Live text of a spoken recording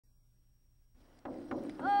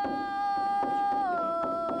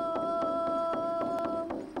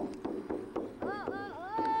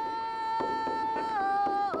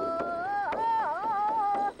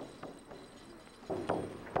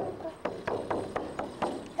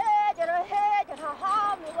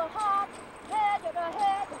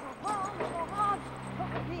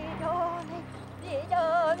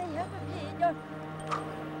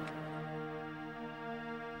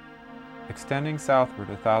Extending southward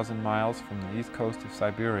 1,000 miles from the east coast of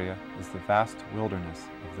Siberia is the vast wilderness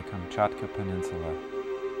of the Kamchatka peninsula.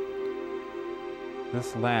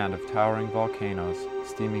 This land of towering volcanoes,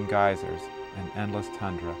 steaming geysers, and endless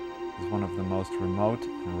tundra is one of the most remote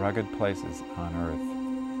and rugged places on Earth.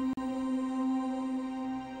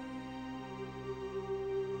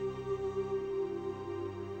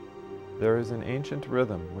 There is an ancient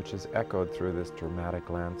rhythm which has echoed through this dramatic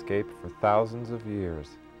landscape for thousands of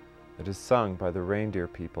years. It is sung by the reindeer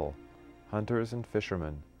people, hunters and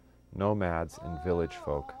fishermen, nomads and village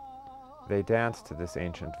folk. They dance to this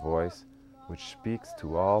ancient voice, which speaks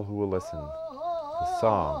to all who will listen, the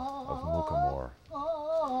Song of Mukhomor.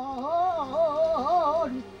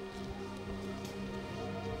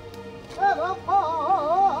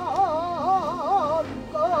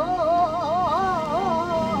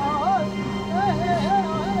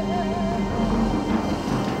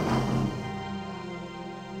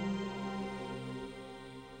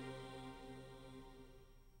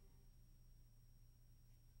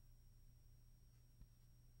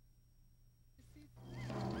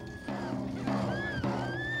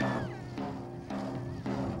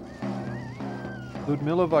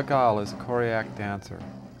 Lyudmila Vagal is a Koryak dancer.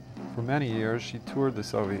 For many years she toured the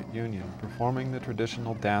Soviet Union, performing the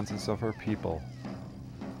traditional dances of her people.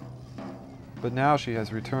 But now she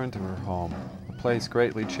has returned to her home, a place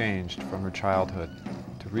greatly changed from her childhood,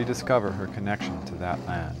 to rediscover her connection to that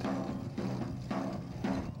land.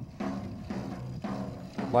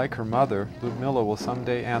 Like her mother, Lyudmila will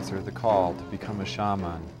someday answer the call to become a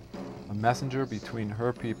shaman, a messenger between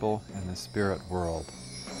her people and the spirit world.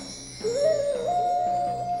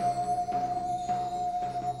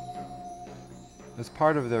 As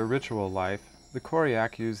part of their ritual life, the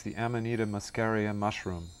Koryak use the Amanita muscaria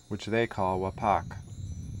mushroom, which they call wapak.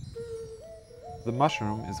 The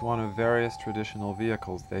mushroom is one of various traditional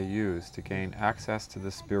vehicles they use to gain access to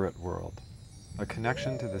the spirit world, a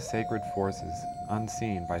connection to the sacred forces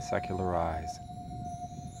unseen by secular eyes.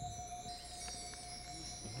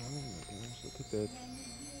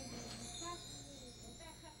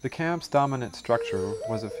 The camp's dominant structure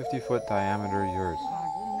was a 50-foot diameter yurt.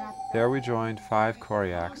 There we joined 5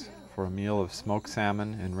 Koryaks for a meal of smoked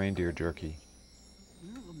salmon and reindeer jerky.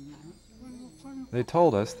 They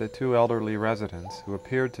told us that 2 elderly residents, who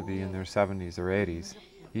appeared to be in their 70s or 80s,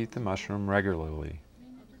 eat the mushroom regularly.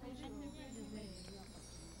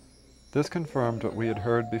 This confirmed what we had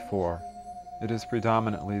heard before. It is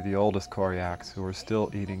predominantly the oldest Koryaks who are still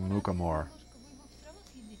eating Mukhomor.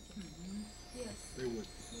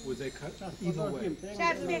 Would they cut either way?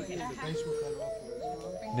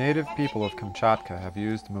 Native people of Kamchatka have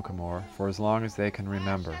used Mukhomor for as long as they can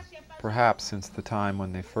remember, perhaps since the time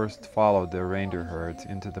when they first followed their reindeer herds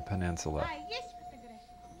into the peninsula.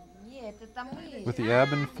 With the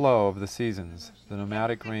ebb and flow of the seasons, the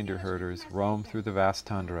nomadic reindeer herders roam through the vast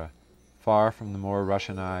tundra, far from the more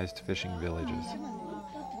Russianized fishing villages.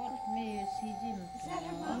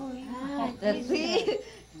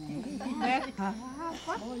 My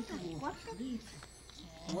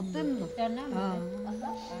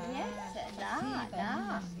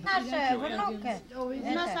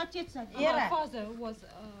father was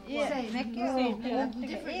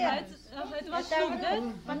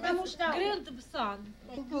grandson.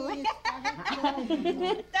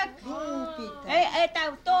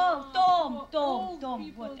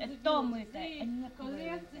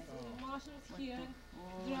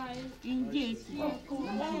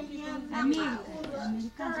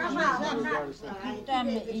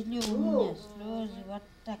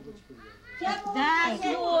 Да,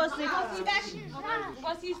 слезы. У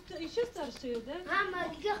вас есть еще старшие, да?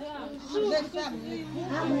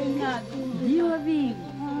 Деловик.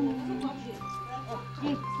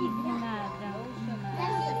 Идти не надо.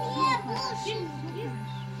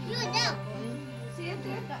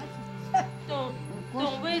 Tom,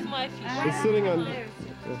 where is my fish? It's sitting on...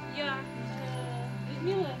 Я,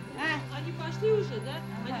 Людмила, они пошли уже, да?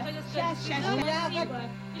 Они хотят сказать спасибо.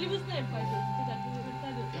 Или вы с нами пойдете туда, к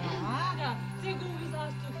вертолету? Да, they go with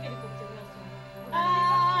us to helicopter.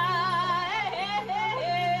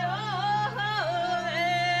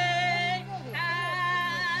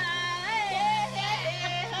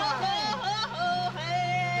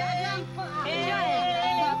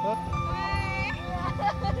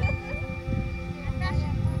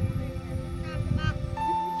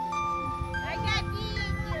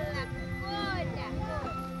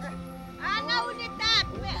 Она улетает,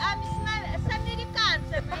 а мы с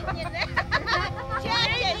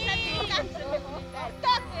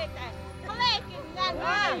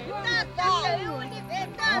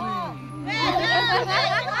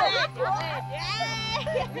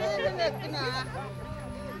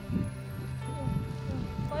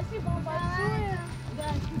Спасибо вам большое. Да,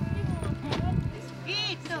 счастливо.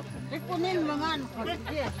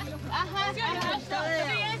 Ага, все,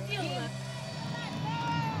 я сделала.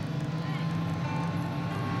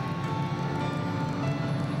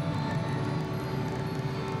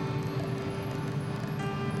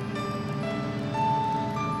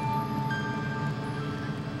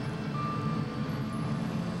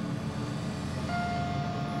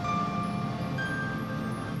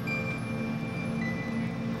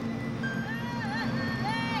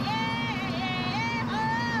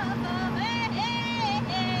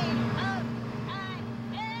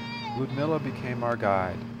 Ludmilla became our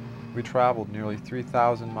guide. We traveled nearly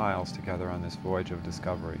 3,000 miles together on this voyage of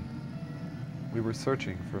discovery. We were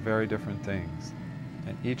searching for very different things,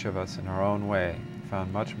 and each of us in our own way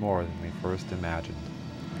found much more than we first imagined.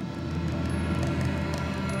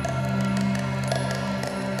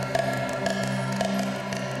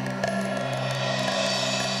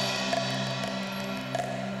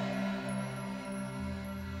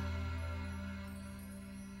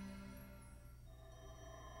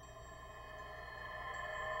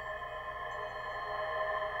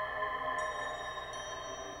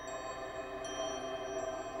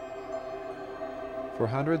 For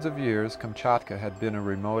hundreds of years, Kamchatka had been a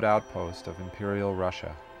remote outpost of Imperial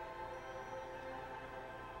Russia.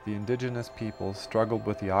 The indigenous peoples struggled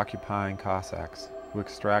with the occupying Cossacks, who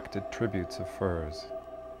extracted tributes of furs.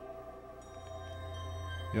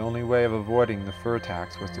 The only way of avoiding the fur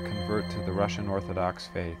tax was to convert to the Russian Orthodox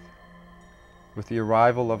faith. With the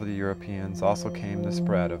arrival of the Europeans also came the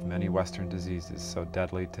spread of many Western diseases so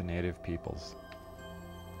deadly to native peoples.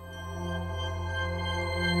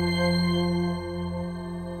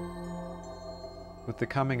 With the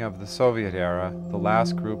coming of the Soviet era, the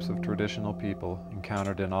last groups of traditional people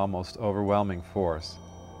encountered an almost overwhelming force.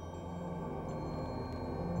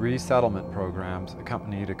 Resettlement programs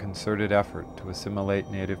accompanied a concerted effort to assimilate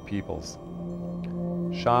native peoples.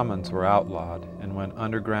 Shamans were outlawed and went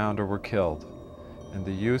underground or were killed, and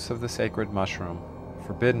the use of the sacred mushroom,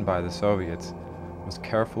 forbidden by the Soviets, was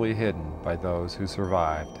carefully hidden by those who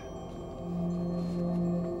survived.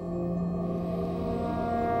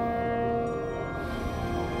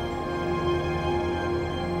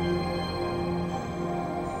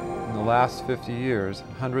 In the last 50 years,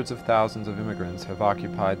 hundreds of thousands of immigrants have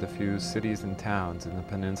occupied the few cities and towns in the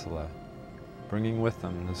peninsula, bringing with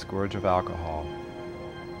them the scourge of alcohol.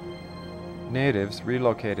 Natives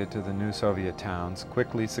relocated to the new Soviet towns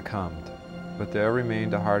quickly succumbed, but there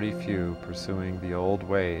remained a hardy few pursuing the old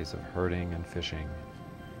ways of herding and fishing.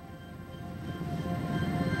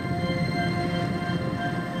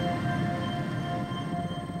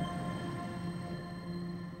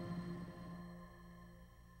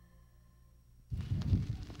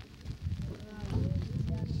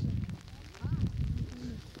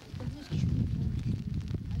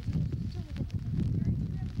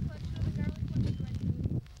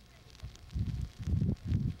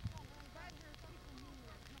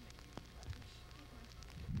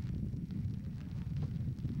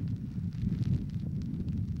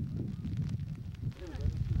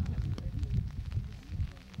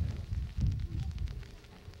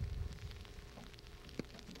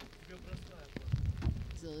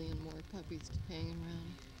 Zillion more puppies hanging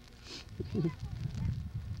around.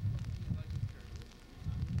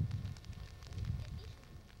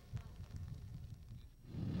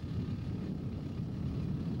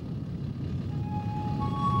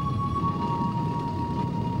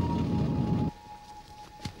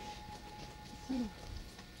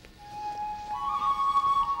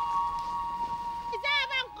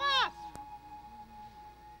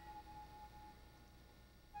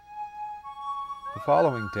 The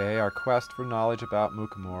following day, our quest for knowledge about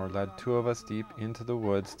Mukhomor led two of us deep into the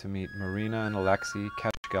woods to meet Marina and Alexei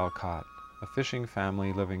Kechgelkot, a fishing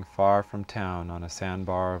family living far from town on a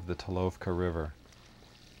sandbar of the Tolovka River.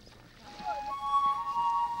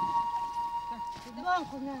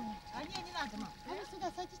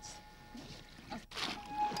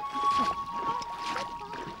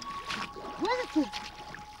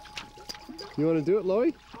 You want to do it,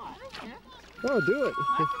 Loie? Oh, do it.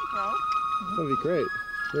 That'd be great.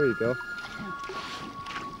 There you go.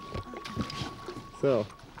 So.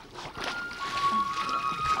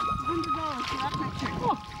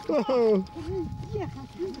 Whoa!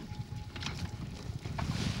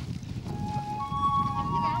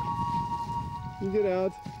 You get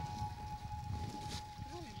out.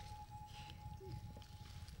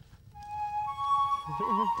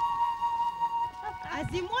 А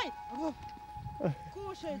зимой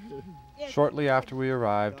Shortly after we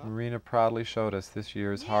arrived, Marina proudly showed us this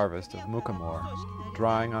year's harvest of Mukhomor,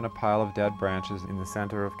 drying on a pile of dead branches in the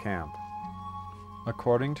center of camp.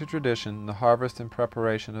 According to tradition, the harvest and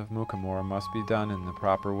preparation of Mukhomor must be done in the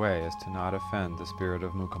proper way as to not offend the spirit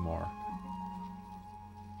of Mukhomor.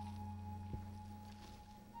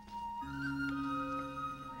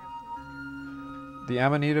 The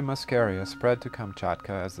Amanita muscaria spread to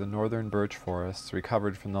Kamchatka as the northern birch forests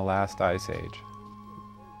recovered from the last ice age.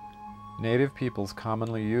 Native peoples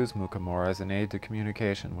commonly use Mukhomor as an aid to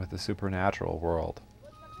communication with the supernatural world.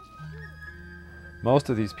 Most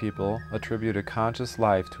of these people attribute a conscious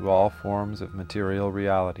life to all forms of material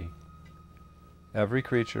reality. Every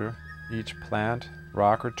creature, each plant,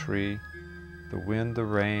 rock or tree, the wind, the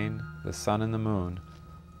rain, the sun and the moon,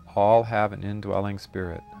 all have an indwelling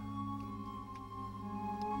spirit.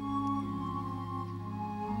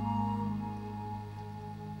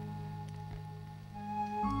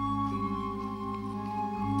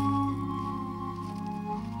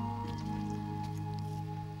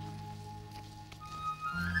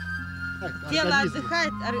 Тело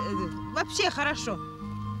отдыхает, вообще хорошо.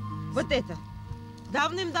 Вот это.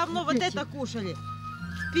 Давным-давно вот это кушали.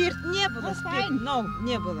 Спирт не было, спирт,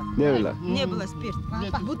 не было. Не было спирт.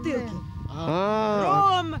 Бутылки.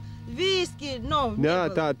 Ром, виски, не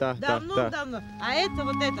было. Давно-давно. А это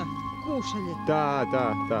вот это кушали.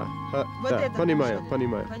 Вот это Понимаю.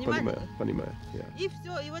 И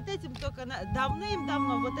все, и вот этим только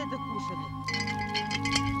давным-давно вот это кушали.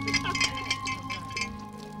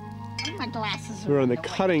 We're on the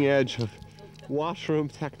cutting edge of washroom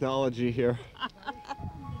technology here.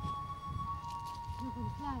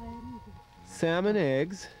 Salmon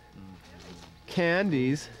eggs,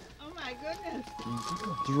 candies, Oh my goodness.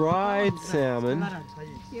 dried salmon,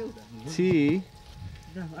 tea.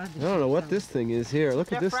 I don't know what this thing is here.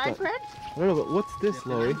 Look at this stuff. Bread? I don't know, but what's this,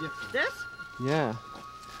 Loie? This? Yeah.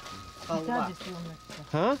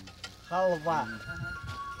 Huh? Халва.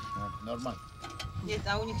 Нормально. Нет,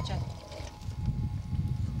 а у них чай.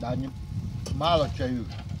 Да, мало чаю.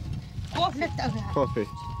 Кофе? Coffee.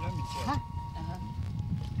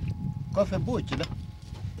 Кофе будете,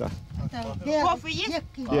 да? Кофе есть?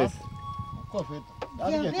 Yes. Кофе. Да,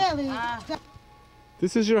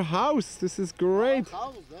 This is your house. This is great.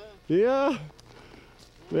 Yeah.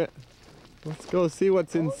 Let's go see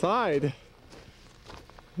what's inside.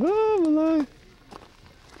 Oh, Malai.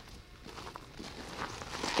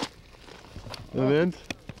 And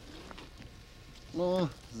Ну,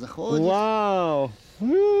 заходишь. wow.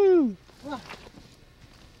 Woo.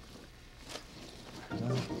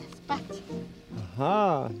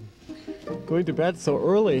 Aha. Going to bed so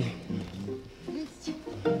early.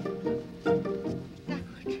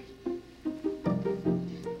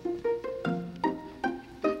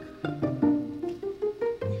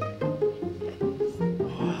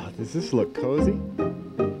 Does this look cozy?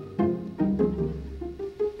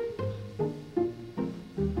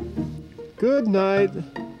 Good night.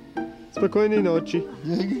 Spokojnej noci.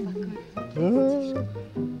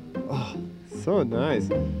 Oh, so nice.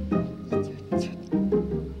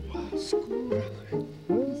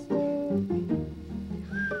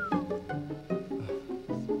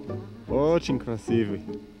 Очень красивый.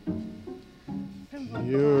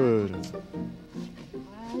 Beautiful.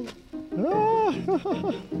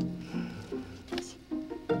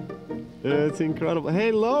 It's incredible.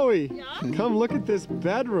 Hey, Loie, come look at this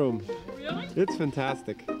bedroom. Really? It's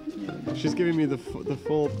fantastic. She's giving me the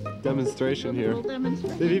full demonstration here.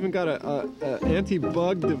 They've even got a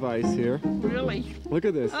anti-bug device here. Really? Look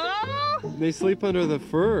at this. Oh! They sleep under the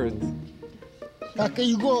furs. Так,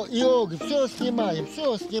 йога, все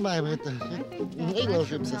снимаем это. И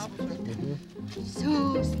ложимся.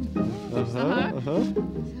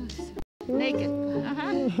 Naked.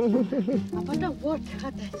 А потом вот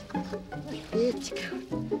хватать.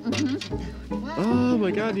 Oh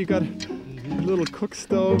my God, you got a little cook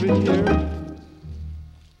stove in here.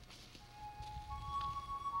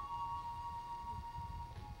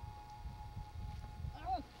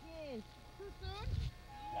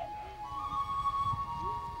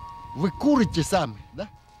 Вы курите сами, да?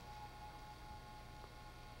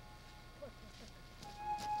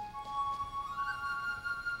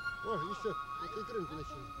 О, еще икринку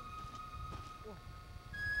начали.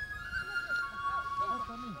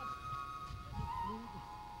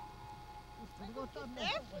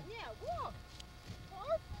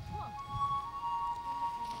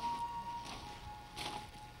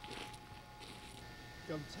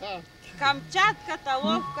 Камчатка,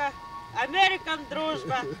 Толовка, American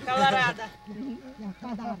дружба, Колорадо.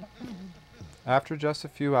 After just a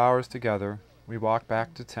few hours together, we walked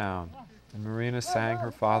back to town, and Marina sang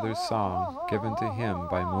her father's song given to him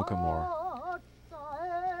by Mukhomor.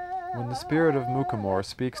 When the spirit of Mukhomor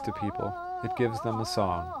speaks to people, it gives them a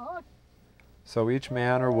song. So each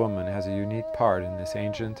man or woman has a unique part in this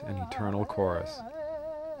ancient and eternal chorus.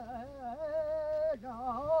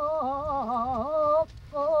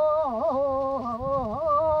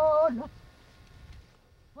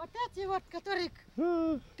 Вот эти вот, которые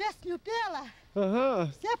песню пела,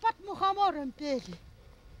 все под Мухомором пели.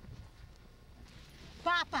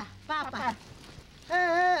 Папа, папа.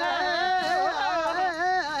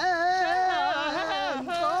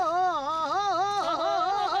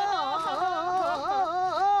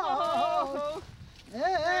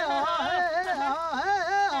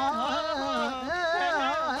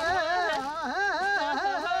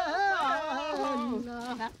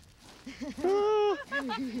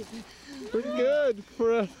 Pretty good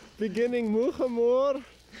for a beginning Mukhomor.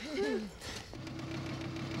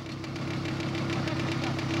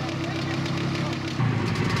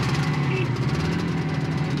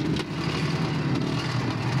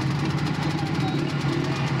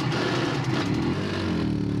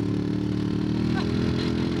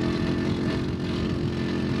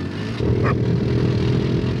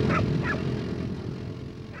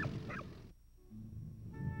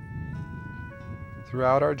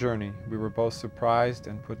 Throughout our journey, we were both surprised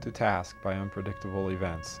and put to task by unpredictable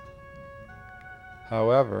events.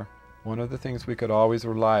 However, one of the things we could always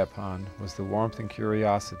rely upon was the warmth and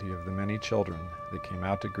curiosity of the many children that came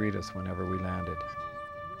out to greet us whenever we landed.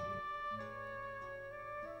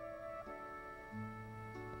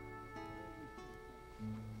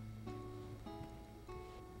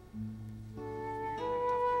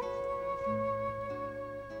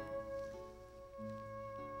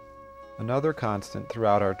 Another constant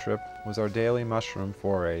throughout our trip was our daily mushroom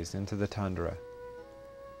forays into the tundra.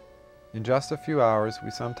 In just a few hours,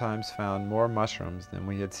 we sometimes found more mushrooms than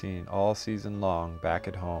we had seen all season long back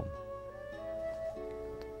at home.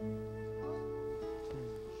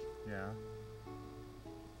 Yeah.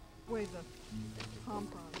 Wait, the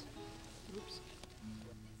compost. Oops.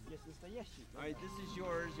 All right, this is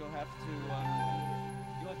yours. You'll have to do the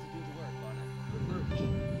work on it.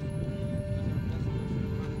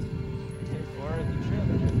 For the trip.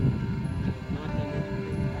 Not done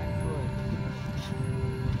anything that good.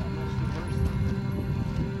 That much diversity.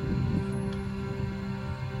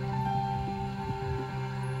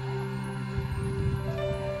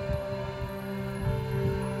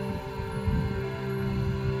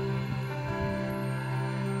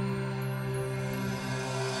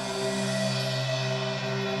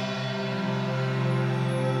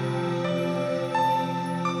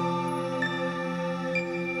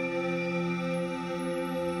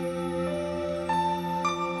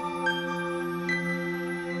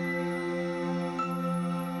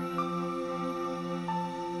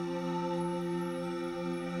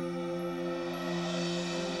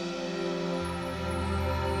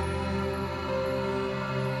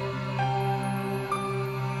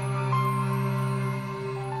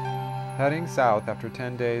 Heading south after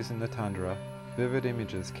 10 days in the tundra, vivid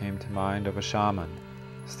images came to mind of a shaman,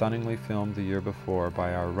 stunningly filmed the year before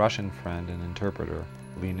by our Russian friend and interpreter,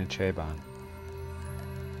 Lena Cheban.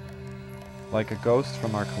 Like a ghost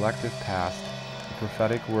from our collective past, the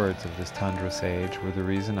prophetic words of this tundra sage were the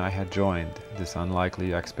reason I had joined this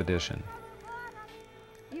unlikely expedition.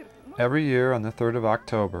 Every year on the 3rd of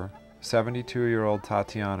October, 72-year-old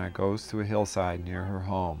Tatiana goes to a hillside near her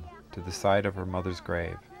home, to the site of her mother's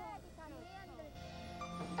grave.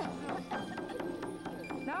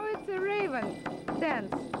 Now it's a raven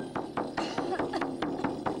dance.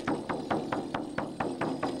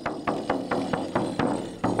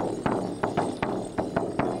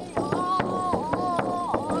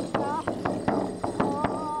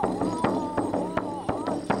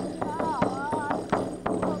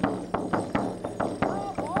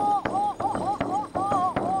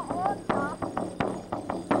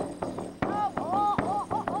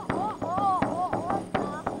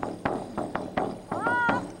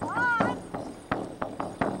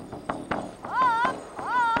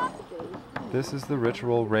 This is the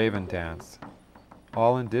ritual raven dance.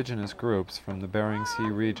 All indigenous groups from the Bering Sea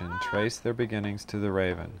region trace their beginnings to the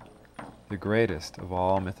raven, the greatest of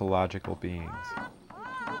all mythological beings.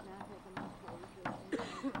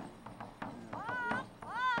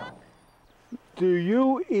 Do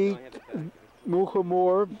you eat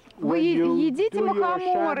Mukhomor when you едите do your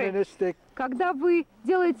мухоморы, shamanistic когда вы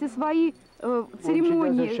делаете свои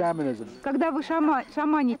церемонии, shamanism? когда вы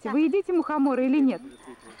шаманите, вы едите мухоморы или нет?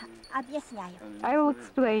 Объясняю. I will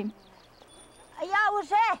explain. Я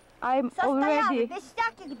уже I'm состояла already без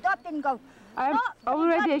всяких допингов I'm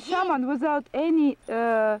already a shaman without any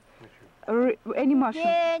mushroom.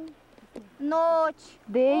 День, ночь.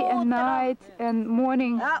 Day and night and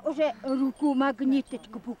morning. А уже руку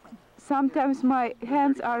магниточку букну. Sometimes my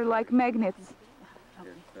hands are like magnets.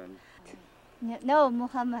 No,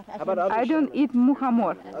 Muhammad. I don't eat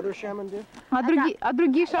mukhomor. Other shaman do? А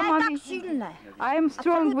другие шаманы? I am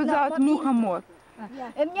strong without mukhomor.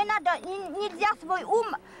 Мне надо, нельзя свой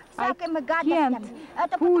ум всякими can't гадостями.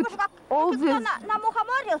 Это put потому что all кто this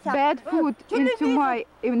намухоморился. bad food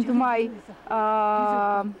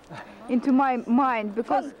into my mind,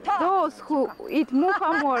 because those who eat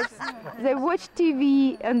mukhomors, they watch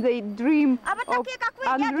TV and they dream of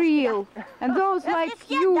unreal. And those like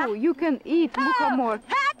you can eat mukhomor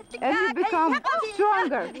and you become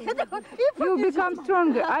stronger. You become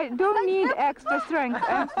stronger. I don't need extra strength.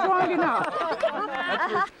 I'm strong enough.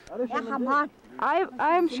 I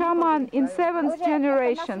am shaman in 7th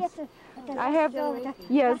generation. I have,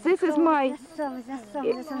 yes, this is my,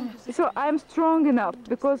 so I'm strong enough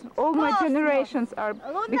because all my generations are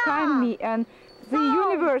behind me, and the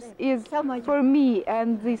universe is for me,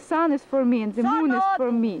 and the sun is for me, and the moon is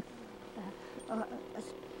for me.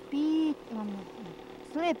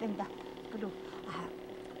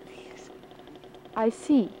 I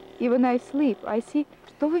see, even I sleep, I see.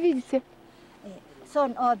 Что вы видите?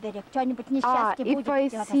 Сон оберег, что-нибудь несчастье будет. If I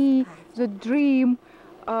see the dream,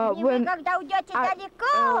 when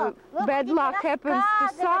bad luck happens to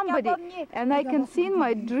somebody, and I can see in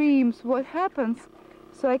my dreams what happens,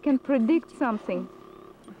 so I can predict something.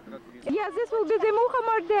 Yeah, this will be the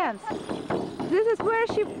Mukhomor dance. This is where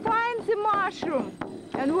she finds the mushroom,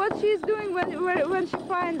 and what she's doing when she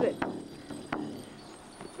finds it.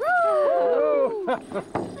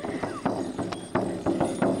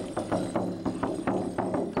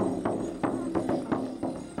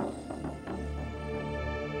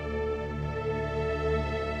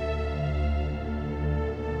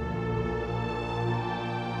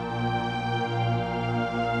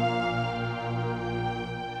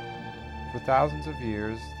 For thousands of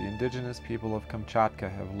years, the indigenous people of Kamchatka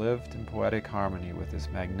have lived in poetic harmony with this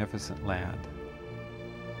magnificent land.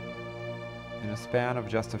 In a span of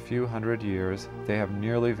just a few hundred years, they have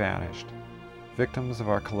nearly vanished, victims of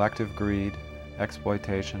our collective greed,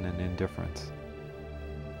 exploitation, and indifference.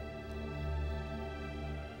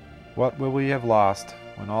 What will we have lost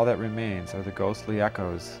when all that remains are the ghostly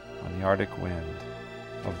echoes on the Arctic wind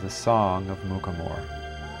of the Song of Mukhomor?